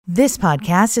This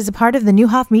podcast is a part of the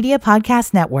Newhoff Media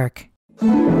Podcast Network.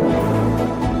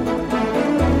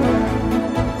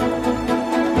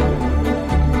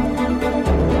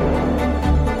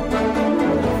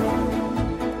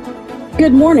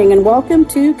 Good morning and welcome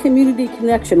to Community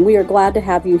Connection. We are glad to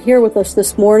have you here with us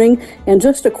this morning. And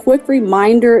just a quick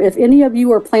reminder, if any of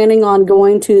you are planning on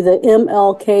going to the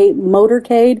MLK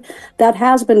motorcade, that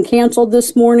has been canceled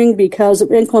this morning because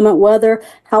of inclement weather.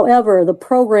 However, the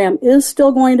program is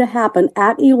still going to happen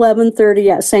at 11:30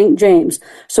 at St. James.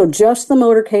 So just the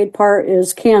motorcade part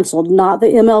is canceled, not the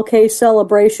MLK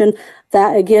celebration.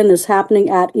 That again is happening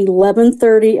at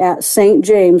 11:30 at St.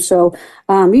 James. So,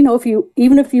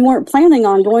 even if you weren't planning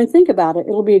on going, think about it.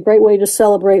 It'll be a great way to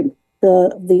celebrate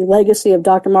the legacy of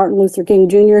Dr. Martin Luther King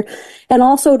Jr. And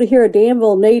also to hear a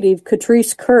Danville native,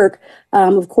 Catrice Kirk.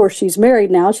 Of course, she's married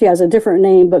now. She has a different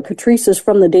name, but Catrice is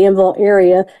from the Danville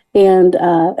area, and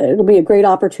it'll be a great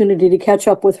opportunity to catch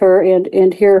up with her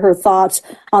and hear her thoughts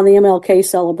on the MLK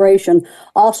celebration.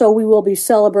 Also, we will be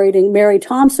celebrating Mary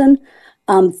Thompson.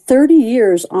 30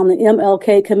 years on the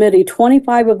MLK committee,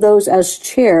 25 of those as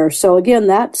chair. So again,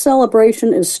 that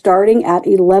celebration is starting at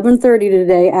 11:30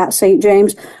 today at St.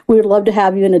 James. We would love to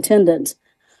have you in attendance.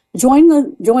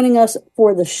 Joining us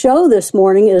for the show this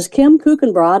morning is Kim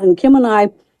Kuchenbrod, and Kim and I,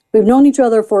 we've known each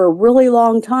other for a really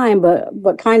long time,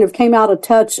 but kind of came out of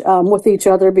touch with each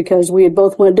other because we had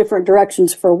both went different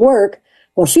directions for work.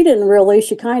 Well, she didn't really.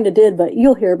 She kind of did, but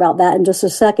you'll hear about that in just a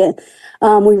second.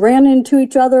 We ran into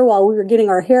each other while we were getting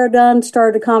our hair done,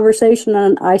 started a conversation,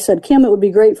 and I said, Kim, it would be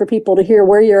great for people to hear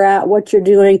where you're at, what you're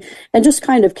doing, and just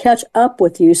kind of catch up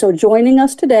with you. So joining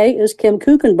us today is Kim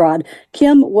Kuchenbrod.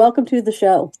 Kim, welcome to the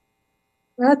show.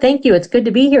 Well, thank you. It's good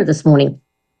to be here this morning.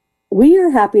 We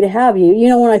are happy to have you. You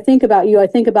know, when I think about you, I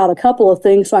think about a couple of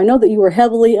things. So I know that you were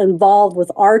heavily involved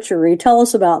with archery. Tell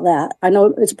us about that. I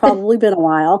know it's probably been a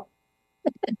while.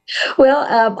 Well,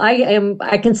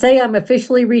 I can say I'm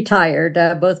officially retired.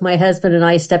 Both my husband and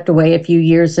I stepped away a few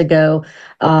years ago.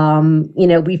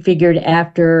 We figured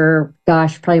after,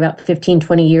 probably about 15,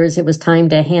 20 years, it was time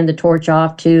to hand the torch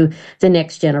off to the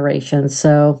next generation.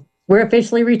 So we're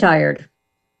officially retired.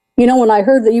 You know, when I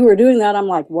heard that you were doing that, I'm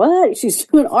like, what? She's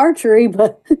doing archery,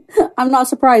 but I'm not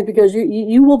surprised because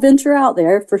you will venture out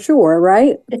there for sure,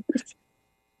 right?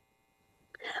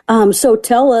 So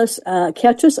tell us,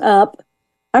 catch us up.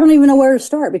 I don't even know where to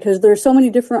start because there's so many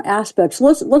different aspects.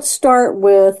 Let's start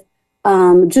with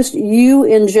just you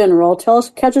in general.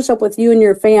 Catch us up with you and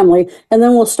your family, and then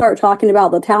we'll start talking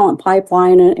about the talent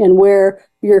pipeline and where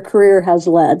your career has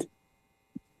led.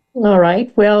 All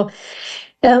right. Well,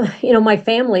 my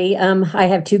family, I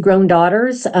have two grown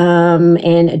daughters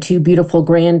and two beautiful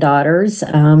granddaughters.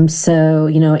 And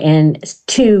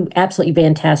two absolutely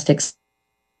fantastic.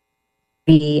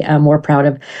 Be more proud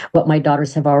of what my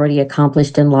daughters have already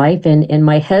accomplished in life. And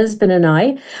my husband and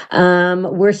I,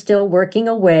 we're still working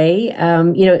away.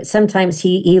 Sometimes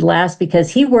he laughs because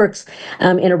he works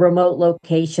in a remote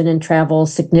location and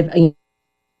travels significantly.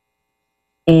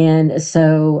 And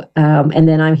so, and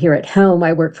then I'm here at home.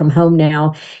 I work from home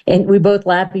now, and we both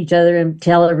laugh at each other and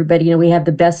tell everybody, we have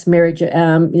the best marriage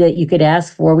that you could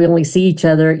ask for. We only see each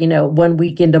other, 1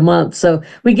 weekend a month. So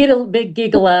we get a big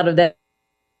giggle out of that.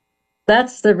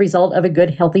 That's the result of a good,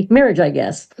 healthy marriage, I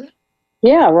guess.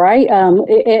 Yeah, right.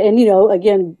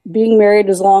 Again, being married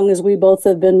as long as we both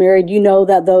have been married,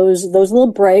 that those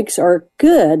little breaks are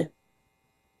good.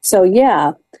 So,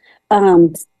 yeah.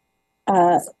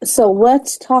 So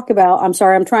let's talk about, I'm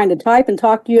sorry, I'm trying to type and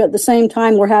talk to you at the same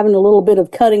time. We're having a little bit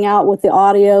of cutting out with the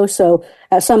audio. So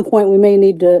at some point we may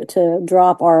need to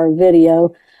drop our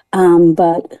video.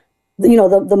 But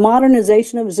the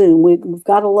modernization of Zoom, we've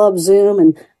got to love Zoom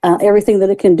and everything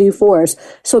that it can do for us.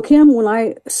 So, Kim, when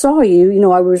I saw you,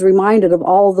 I was reminded of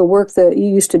all of the work that you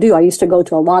used to do. I used to go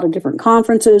to a lot of different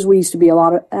conferences. We used to be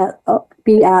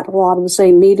be at a lot of the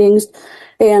same meetings.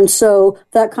 And so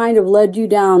that kind of led you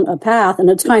down a path. And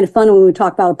it's kind of funny when we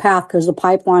talk about a path because the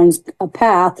pipeline's a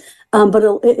path, but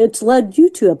it's led you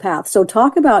to a path. So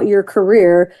talk about your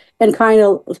career and kind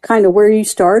of where you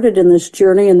started in this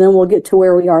journey, and then we'll get to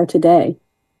where we are today.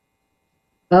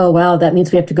 Oh, wow. That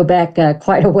means we have to go back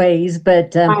quite a ways.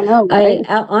 But I know, right?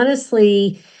 I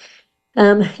honestly,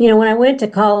 when I went to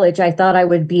college, I thought I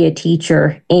would be a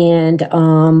teacher, and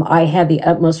I had the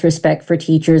utmost respect for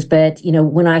teachers. But,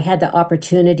 when I had the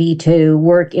opportunity to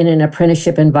work in an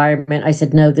apprenticeship environment, I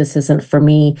said, no, this isn't for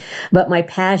me. But my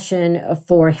passion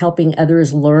for helping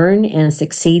others learn and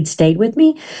succeed stayed with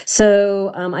me.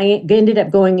 So I ended up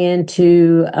going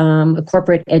into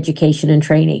corporate education and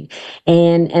training.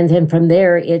 And then from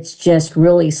there, it's just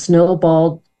really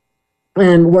snowballed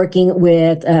working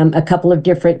with a couple of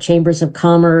different chambers of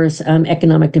commerce,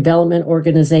 economic development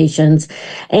organizations,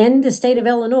 and the state of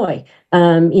Illinois,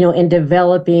 in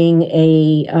developing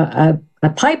a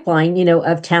pipeline,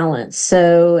 of talent.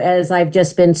 So as I've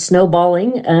just been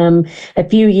snowballing, a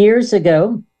few years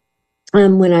ago,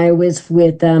 when I was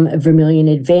with Vermilion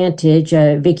Advantage,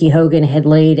 Vicki Hogan had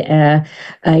laid a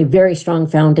very strong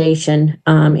foundation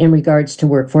in regards to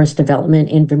workforce development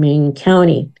in Vermilion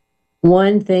County.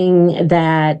 One thing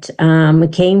that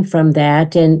came from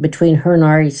that, and between her and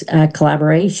Ari's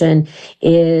collaboration,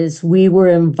 is we were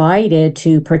invited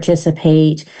to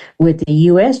participate with the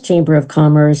U.S. Chamber of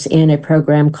Commerce in a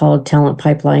program called Talent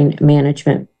Pipeline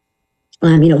Management.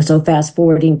 So fast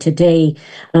forwarding today,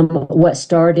 what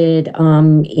started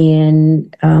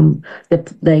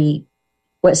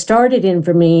what started in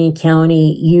Vermilion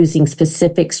County using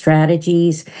specific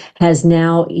strategies has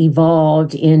now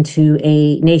evolved into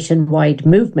a nationwide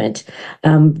movement,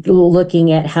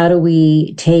 looking at how do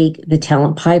we take the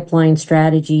talent pipeline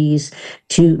strategies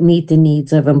to meet the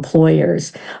needs of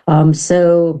employers.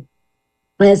 So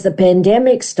as the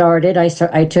pandemic started,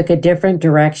 I took a different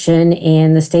direction,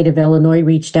 and the state of Illinois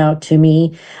reached out to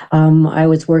me. I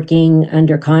was working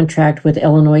under contract with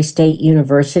Illinois State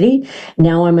University.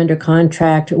 Now I'm under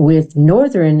contract with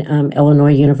Northern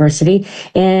Illinois University,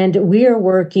 and we are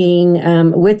working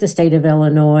with the state of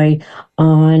Illinois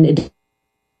on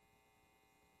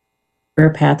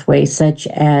pathways such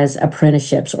as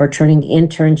apprenticeships or turning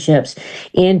internships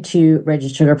into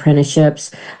registered apprenticeships.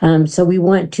 So we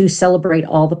want to celebrate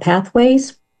all the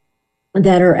pathways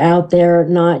that are out there,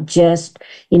 not just,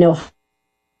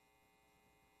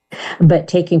 but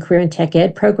taking career and tech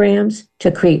ed programs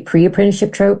to create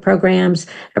pre-apprenticeship programs,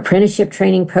 apprenticeship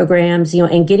training programs,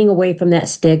 and getting away from that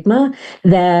stigma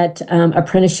that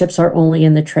apprenticeships are only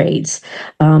in the trades.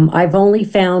 I've only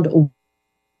found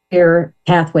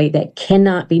pathway that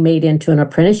cannot be made into an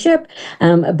apprenticeship,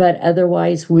 but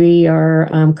otherwise we are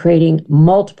creating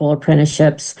multiple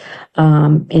apprenticeships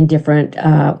in different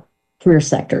career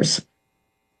sectors.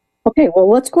 Okay, well,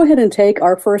 let's go ahead and take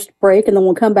our first break, and then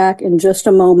we'll come back in just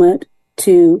a moment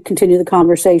to continue the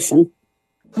conversation.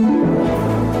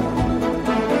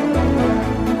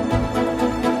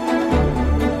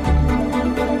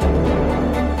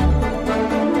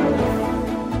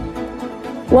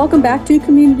 Welcome back to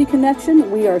Community Connection.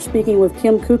 We are speaking with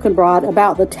Kim Kuchenbrod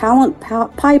about the talent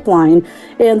pipeline,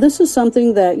 and this is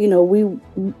something that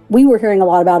we were hearing a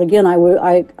lot about. Again, I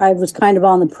was kind of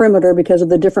on the perimeter because of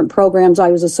the different programs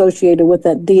I was associated with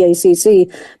at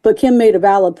DACC. But Kim made a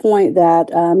valid point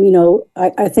that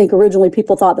I think originally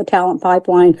people thought the talent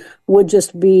pipeline would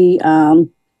just be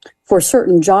for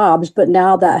certain jobs, but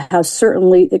now that has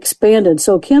certainly expanded.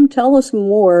 So Kim, tell us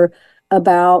more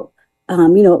about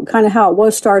kind of how it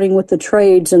was starting with the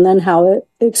trades and then how it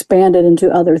expanded into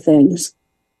other things.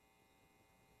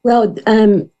 Well,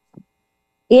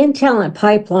 in Talent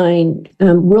Pipeline,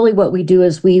 really what we do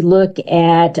is we look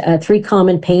at three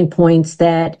common pain points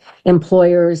that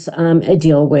employers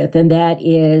deal with, and that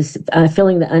is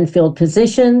filling the unfilled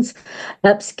positions,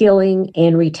 upskilling,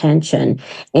 and retention.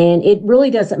 And it really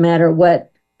doesn't matter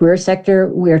what career sector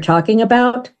we're talking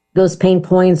about. Those pain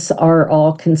points are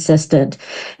all consistent.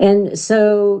 And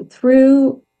so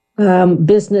through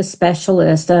business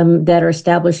specialists that are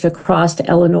established across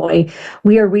Illinois,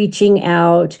 we are reaching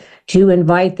out to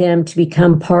invite them to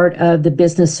become part of the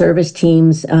business service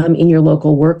teams in your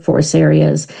local workforce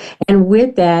areas. And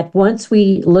with that, once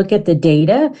we look at the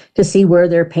data to see where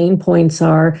their pain points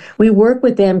are, we work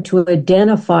with them to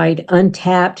identify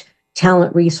untapped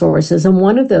talent resources. And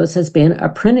one of those has been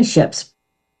apprenticeships.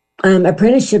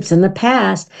 Apprenticeships in the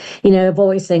past, I've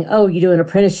always saying, oh, you do an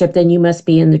apprenticeship, then you must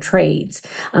be in the trades.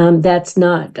 That's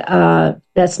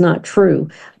not true.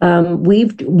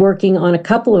 We've working on a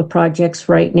couple of projects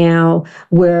right now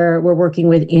where we're working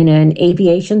within an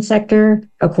aviation sector,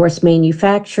 of course,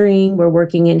 manufacturing. We're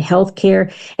working in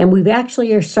healthcare, and we've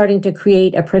actually are starting to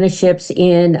create apprenticeships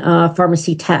in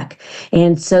pharmacy tech.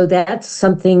 And so that's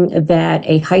something that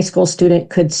a high school student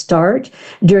could start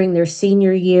during their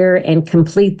senior year and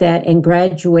complete that and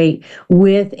graduate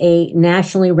with a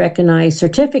nationally recognized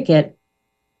certificate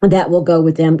that will go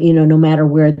with them, no matter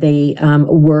where they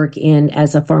work in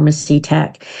as a pharmacy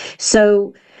tech.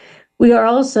 So we are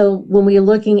also, when we're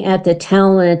looking at the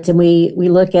talent and we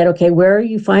look at, okay, where are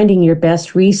you finding your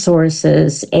best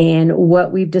resources? And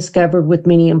what we've discovered with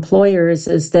many employers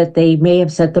is that they may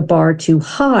have set the bar too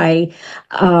high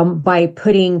by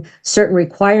putting certain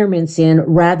requirements in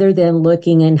rather than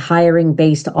looking and hiring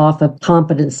based off of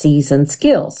competencies and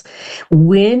skills.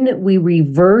 When we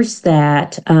reverse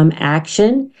that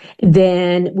action,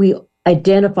 then we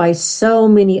identify so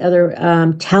many other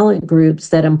talent groups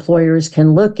that employers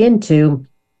can look into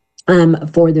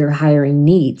for their hiring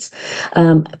needs.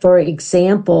 For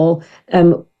example,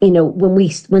 when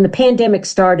the pandemic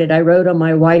started, I wrote on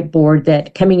my whiteboard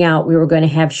that coming out, we were going to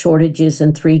have shortages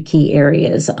in three key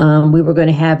areas. We were going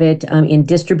to have it in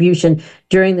distribution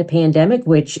during the pandemic,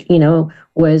 which,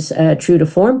 was true to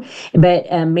form,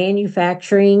 but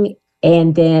manufacturing,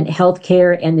 and then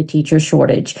healthcare, and the teacher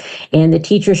shortage. And the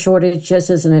teacher shortage just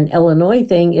isn't an Illinois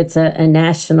thing, it's a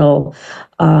national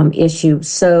issue.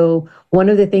 So one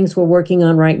of the things we're working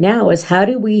on right now is how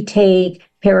do we take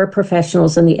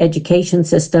paraprofessionals in the education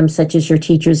system, such as your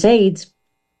teacher's aides,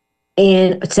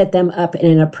 and set them up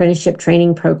in an apprenticeship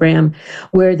training program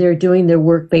where they're doing their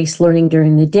work-based learning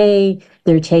during the day.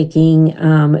 They're taking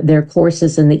their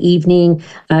courses in the evening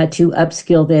to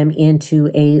upskill them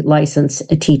into a licensed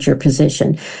teacher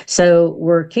position. So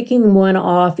we're kicking one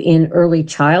off in early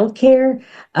childcare,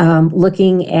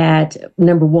 looking at,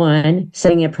 number one,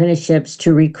 setting apprenticeships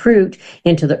to recruit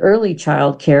into the early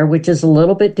childcare, which is a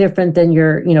little bit different than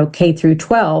your, K through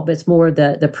 12. It's more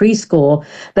the preschool,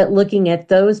 but looking at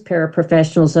those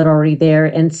paraprofessionals that are already there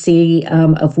and see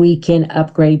if we can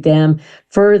upgrade them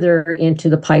further into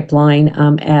the pipeline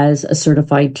as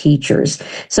certified teachers.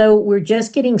 So we're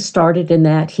just getting started in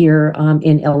that here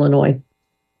in Illinois.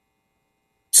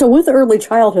 So with early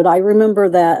childhood, I remember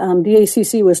that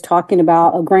DACC was talking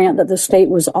about a grant that the state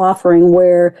was offering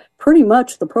where pretty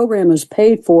much the program is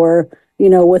paid for,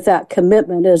 with that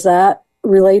commitment. Is that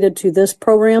related to this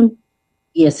program?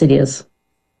 Yes, it is.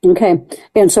 Okay.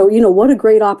 And so, what a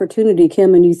great opportunity,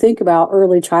 Kim, and you think about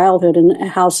early childhood and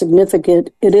how significant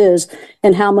it is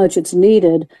and how much it's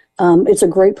needed. It's a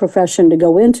great profession to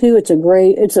go into. It's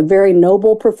a very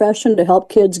noble profession to help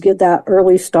kids get that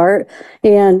early start.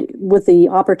 And with the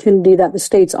opportunity that the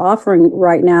state's offering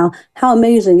right now, how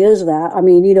amazing is that? I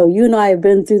mean, you and I have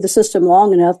been through the system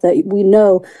long enough that we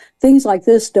know things like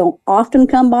this don't often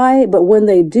come by, but when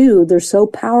they do, they're so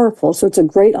powerful. So it's a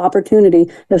great opportunity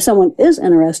if someone is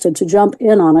interested to jump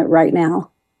in on it right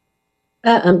now.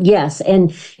 Yes.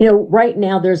 And, right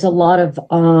now there's a lot of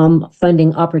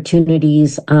funding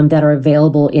opportunities that are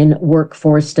available in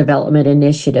workforce development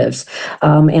initiatives.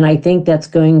 And I think that's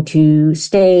going to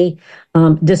stay.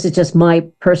 This is just my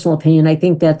personal opinion. I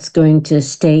think that's going to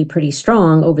stay pretty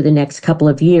strong over the next couple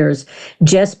of years,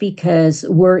 just because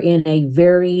we're in a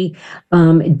very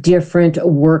different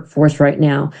workforce right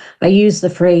now. I use the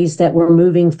phrase that we're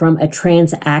moving from a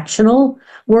transactional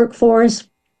workforce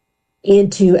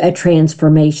into a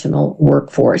transformational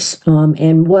workforce.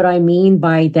 And what I mean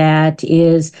by that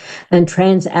is, in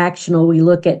transactional, we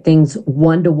look at things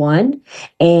one-to-one,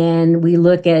 and we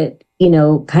look at,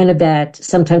 kind of that,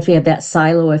 sometimes we have that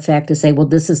silo effect to say, well,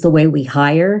 this is the way we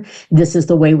hire, this is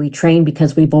the way we train,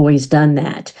 because we've always done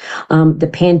that. The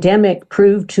pandemic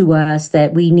proved to us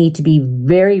that we need to be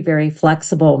very, very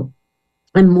flexible.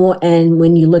 And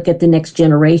when you look at the next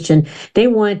generation, they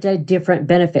want different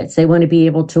benefits. They want to be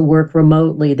able to work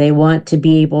remotely. They want to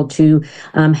be able to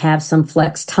have some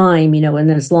flex time,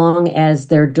 and as long as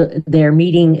they're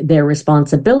meeting their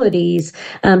responsibilities,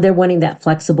 they're wanting that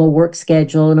flexible work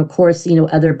schedule. And of course,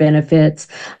 other benefits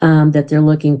that they're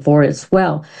looking for as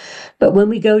well. But when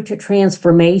we go to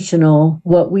transformational,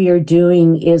 what we are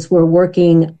doing is we're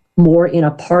working more in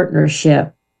a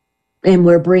partnership. And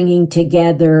we're bringing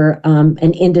together an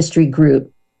industry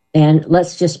group. And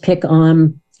let's just pick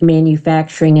on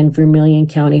manufacturing in Vermilion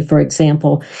County, for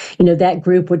example. That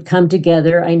group would come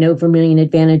together. I know Vermilion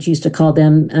Advantage used to call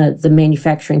them the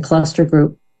manufacturing cluster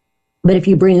group. But if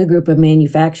you bring a group of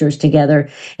manufacturers together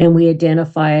and we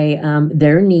identify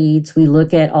their needs, we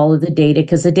look at all of the data,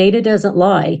 because the data doesn't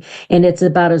lie, and it's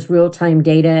about as real-time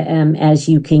data as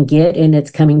you can get, and it's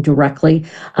coming directly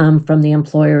from the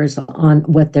employers on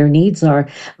what their needs are.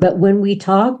 But when we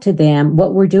talk to them,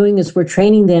 what we're doing is we're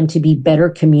training them to be better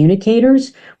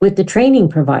communicators with the training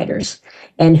providers.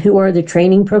 And who are the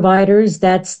training providers?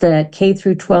 That's the K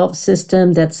through 12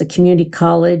 system. That's the community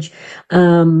college,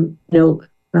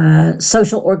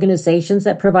 social organizations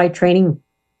that provide training.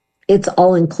 It's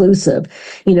all inclusive,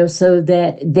 so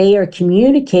that they are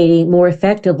communicating more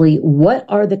effectively what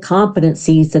are the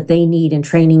competencies that they need in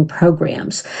training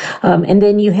programs. And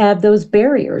then you have those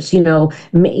barriers,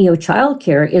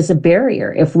 childcare is a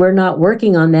barrier. If we're not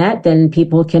working on that, then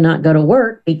people cannot go to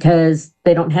work because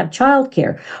they don't have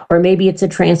childcare, or maybe it's a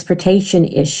transportation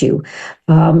issue.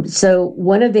 So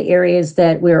one of the areas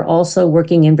that we're also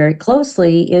working in very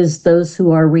closely is those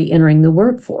who are re-entering the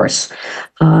workforce.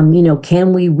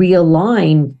 Can we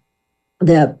realign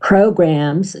the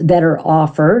programs that are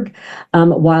offered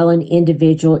while an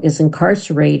individual is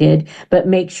incarcerated, but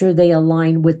make sure they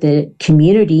align with the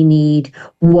community need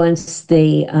once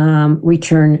they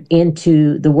return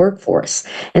into the workforce.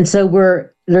 And so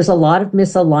there's a lot of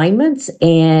misalignments,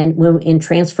 and when in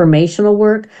transformational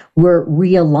work, we're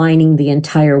realigning the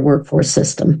entire workforce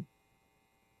system.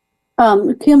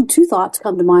 Kim, two thoughts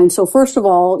come to mind. So first of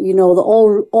all,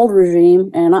 the old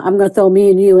regime, and I'm going to throw me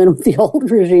and you in with the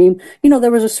old regime. There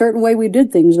was a certain way we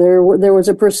did things. There was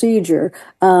a procedure.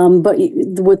 But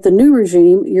with the new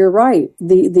regime, you're right.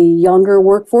 The younger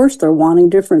workforce, they're wanting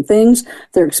different things.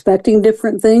 They're expecting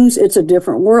different things. It's a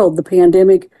different world. The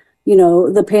pandemic,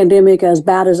 as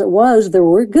bad as it was, there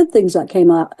were good things that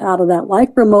came out of that, like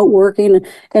remote working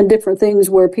and different things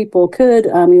where people could,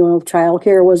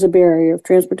 childcare was a barrier,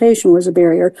 transportation was a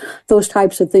barrier, those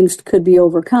types of things could be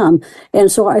overcome.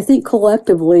 And so I think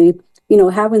collectively,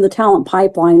 having the talent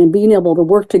pipeline and being able to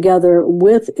work together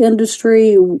with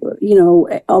industry,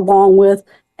 along with,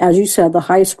 as you said, the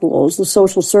high schools, the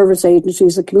social service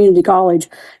agencies, the community college,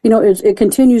 it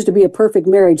continues to be a perfect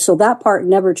marriage. So that part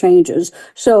never changes.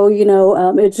 So,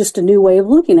 it's just a new way of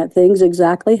looking at things,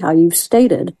 exactly how you've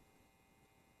stated.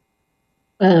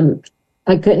 I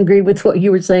couldn't agree with what you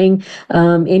were saying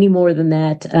any more than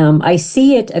that. I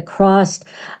see it across,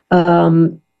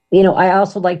 I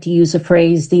also like to use a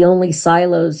phrase, the only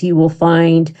silos you will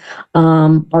find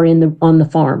are on the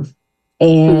farm.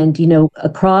 And,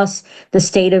 across the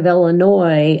state of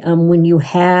Illinois, when you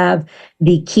have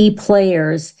the key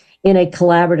players in a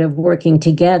collaborative working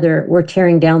together, we're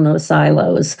tearing down those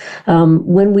silos.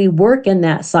 When we work in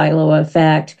that silo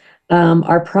effect,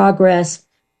 our progress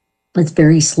is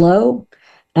very slow.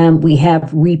 We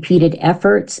have repeated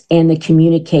efforts and the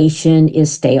communication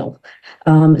is stale.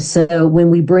 So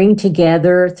when we bring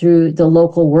together through the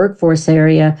local workforce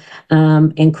area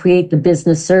and create the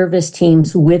business service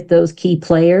teams with those key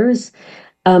players,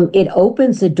 it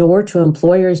opens the door to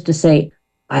employers to say,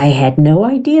 I had no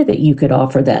idea that you could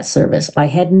offer that service. I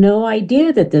had no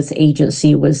idea that this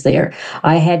agency was there.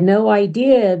 I had no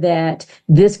idea that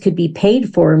this could be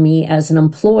paid for me as an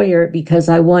employer because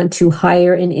I want to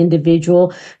hire an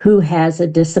individual who has a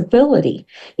disability.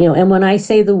 And when I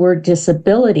say the word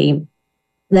disability,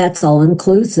 that's all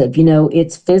inclusive.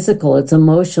 It's physical, it's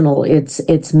emotional,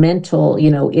 it's mental,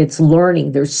 it's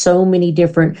learning. There's so many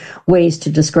different ways to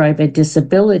describe a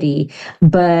disability,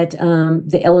 but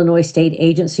the Illinois State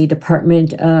Agency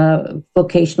Department of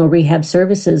Vocational Rehab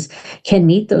Services can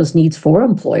meet those needs for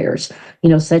employers,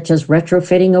 such as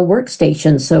retrofitting a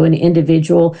workstation. So an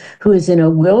individual who is in a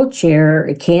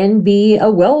wheelchair can be a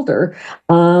welder,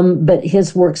 but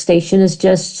his workstation is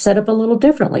just set up a little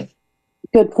differently.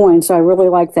 Good points. I really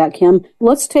like that, Kim.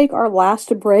 Let's take our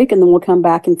last break and then we'll come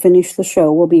back and finish the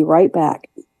show. We'll be right back.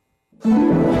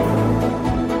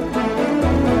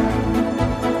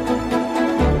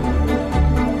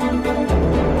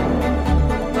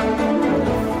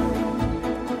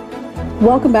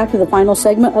 Welcome back to the final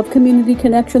segment of Community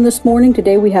Connection this morning.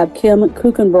 Today we have Kim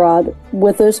Kuchenbrod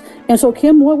with us. And so,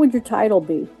 Kim, what would your title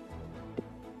be?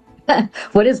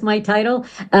 What is my title?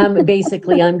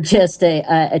 Basically, I'm just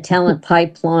a talent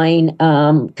pipeline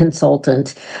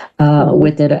consultant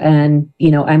with it. And,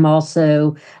 I'm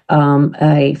also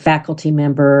a faculty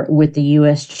member with the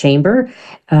U.S. Chamber,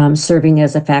 serving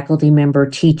as a faculty member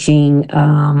teaching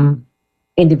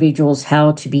individuals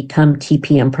how to become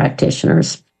TPM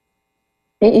practitioners.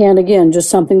 And again, just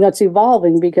something that's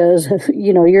evolving because,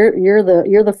 you're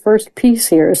the first piece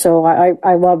here. So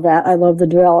I love that. I love the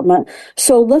development.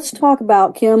 So let's talk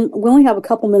about, Kim, we only have a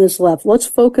couple minutes left. Let's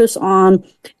focus on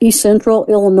East Central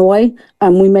Illinois.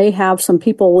 We may have some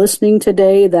people listening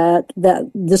today that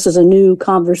this is a new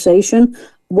conversation.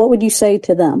 What would you say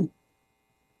to them?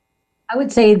 I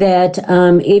would say that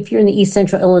if you're in the East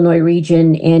Central Illinois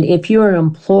region and if you're an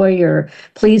employer,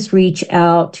 please reach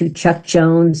out to Chuck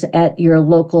Jones at your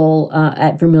local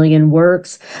at Vermilion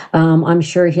Works. I'm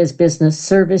sure his business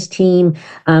service team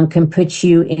can put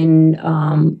you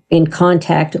in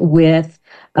contact with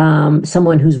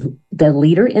someone who's the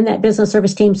leader in that business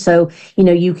service team. So,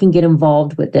 you can get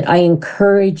involved with it. I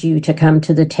encourage you to come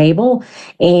to the table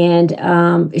and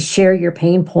share your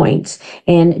pain points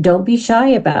and don't be shy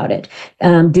about it.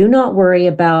 Do not worry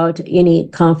about any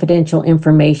confidential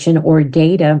information or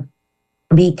data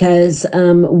because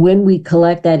when we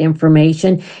collect that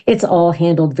information, it's all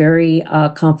handled very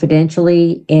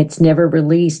confidentially. It's never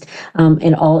released,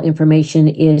 and all information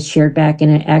is shared back in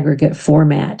an aggregate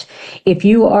format. If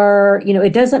you are,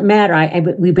 it doesn't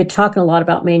matter. We've been talking a lot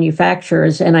about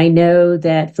manufacturers, and I know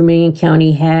that Vermilion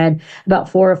County had about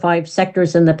 4 or 5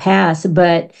 sectors in the past,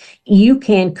 but you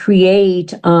can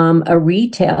create a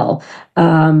retail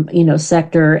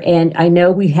sector. And I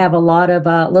know we have a lot of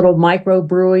little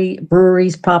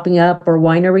breweries popping up, or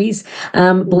wineries.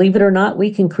 Believe it or not,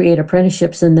 we can create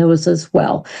apprenticeships in those as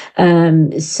well.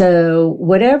 So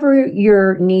whatever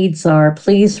your needs are,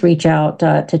 please reach out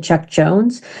to Chuck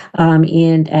Jones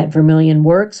at Vermilion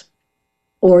Works.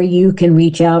 Or you can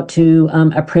reach out to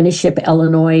Apprenticeship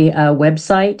Illinois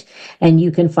website, and you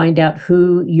can find out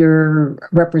who your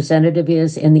representative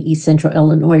is in the East Central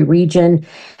Illinois region.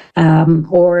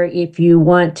 Or if you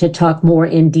want to talk more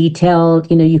in detail,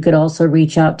 you could also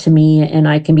reach out to me, and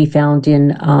I can be found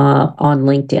on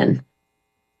LinkedIn.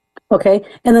 Okay.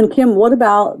 And then, Kim, what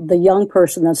about the young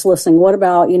person that's listening? What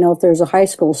about, if there's a high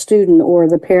school student or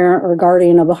the parent or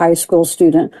guardian of a high school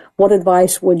student? What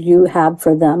advice would you have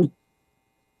for them?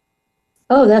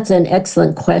 Oh, that's an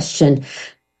excellent question.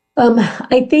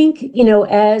 I think,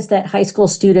 as that high school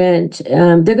student,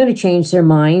 they're going to change their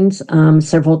minds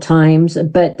several times,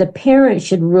 but the parent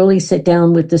should really sit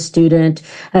down with the student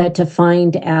to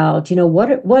find out,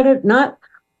 not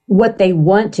what they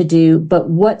want to do, but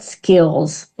what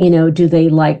skills, do they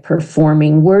like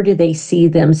performing? Where do they see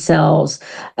themselves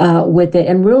with it?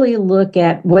 And really look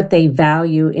at what they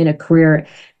value in a career.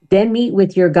 Then meet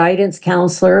with your guidance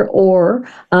counselor, or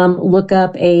look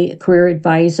up a career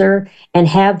advisor and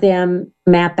have them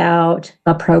map out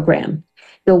a program.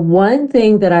 The one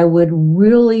thing that I would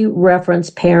really reference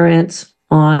parents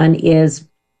on is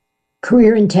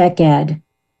career and tech ed.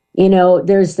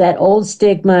 There's that old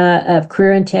stigma of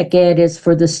career and tech ed is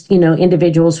for the,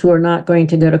 individuals who are not going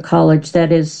to go to college.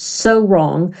 That is so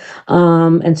wrong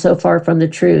and so far from the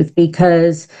truth,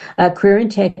 because career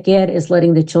and tech ed is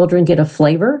letting the children get a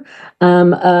flavor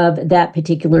of that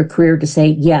particular career to say,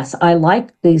 yes, I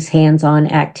like these hands-on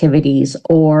activities,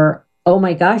 or oh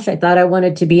my gosh, I thought I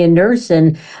wanted to be a nurse,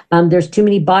 and there's too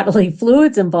many bodily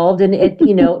fluids involved, and it,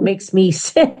 it makes me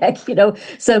sick,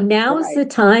 So now's the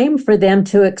time for them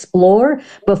to explore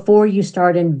before you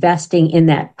start investing in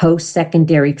that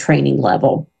post-secondary training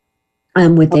level.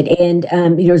 With it.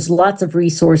 And there's lots of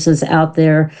resources out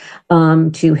there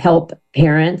to help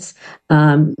parents.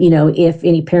 If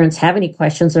any parents have any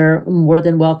questions, are more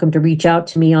than welcome to reach out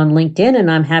to me on LinkedIn,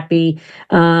 and I'm happy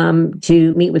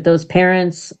to meet with those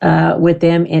parents with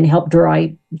them and help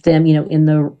drive them, in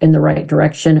the right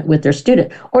direction with their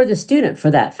student, or the student for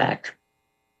that fact.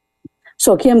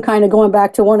 So, Kim, kind of going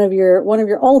back to one of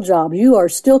your old jobs, you are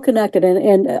still connected,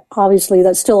 and obviously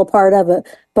that's still a part of it,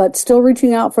 but still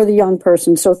reaching out for the young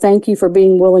person. So thank you for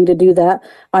being willing to do that.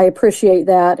 I appreciate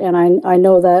that, and I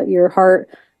know that your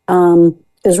heart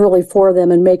is really for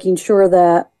them, and making sure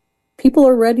that people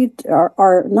are ready,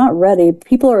 are not ready.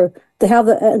 They have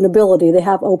an ability, they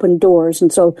have open doors.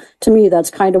 And so to me,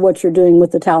 that's kind of what you're doing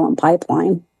with the talent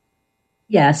pipeline.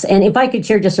 Yes, and if I could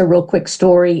share just a real quick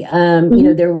story,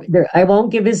 there I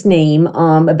won't give his name,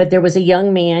 but there was a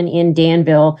young man in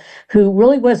Danville who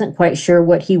really wasn't quite sure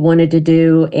what he wanted to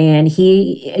do, and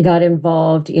he got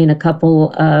involved in a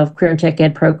couple of career and tech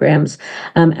ed programs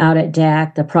out at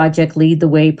DAC, the Project Lead the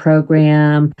Way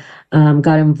program,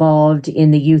 got involved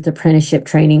in the Youth Apprenticeship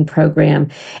Training Program.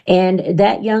 And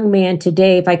that young man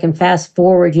today, if I can fast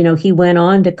forward, he went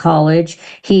on to college.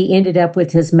 He ended up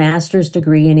with his master's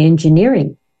degree in engineering.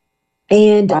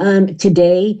 And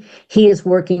today he is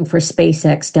working for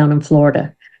SpaceX down in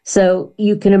Florida. So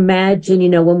you can imagine,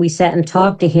 when we sat and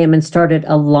talked to him and started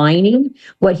aligning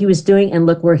what he was doing, and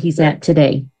look where he's at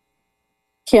today.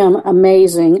 Kim,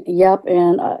 amazing. Yep.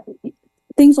 And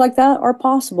things like that are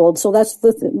possible. So that's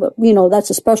that's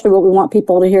especially what we want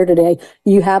people to hear today.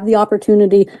 You have the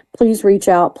opportunity. Please reach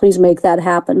out. Please make that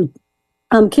happen.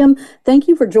 Kim, thank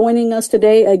you for joining us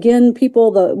today. Again,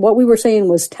 people, what we were saying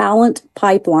was talent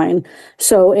pipeline.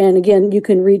 So, and again, you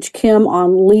can reach Kim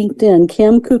on LinkedIn,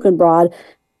 Kim Kuchenbrod.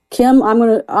 Kim, I'm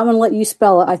gonna let you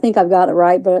spell it. I think I've got it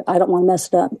right, but I don't want to mess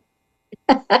it up.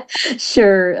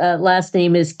 Sure. Last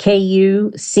name is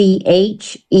Kuchenbrod.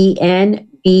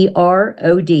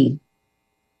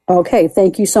 Okay,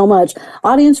 thank you so much.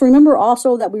 Audience, remember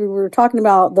also that we were talking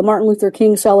about the Martin Luther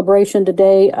King celebration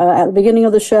today at the beginning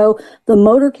of the show. The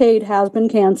motorcade has been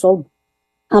canceled.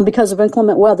 because of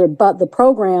inclement weather, but the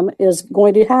program is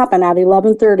going to happen at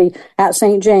 11:30 at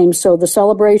St. James. So the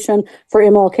celebration for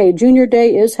MLK Junior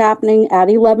Day is happening at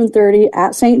 11:30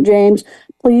 at St. James.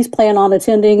 Please plan on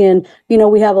attending. And,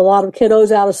 we have a lot of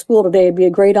kiddos out of school today. It'd be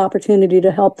a great opportunity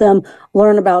to help them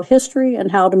learn about history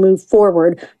and how to move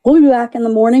forward. We'll be back in the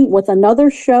morning with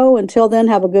another show. Until then,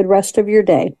 have a good rest of your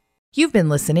day. You've been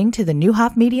listening to the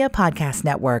Neuhoff Media Podcast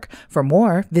Network. For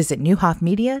more, visit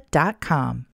neuhoffmedia.com.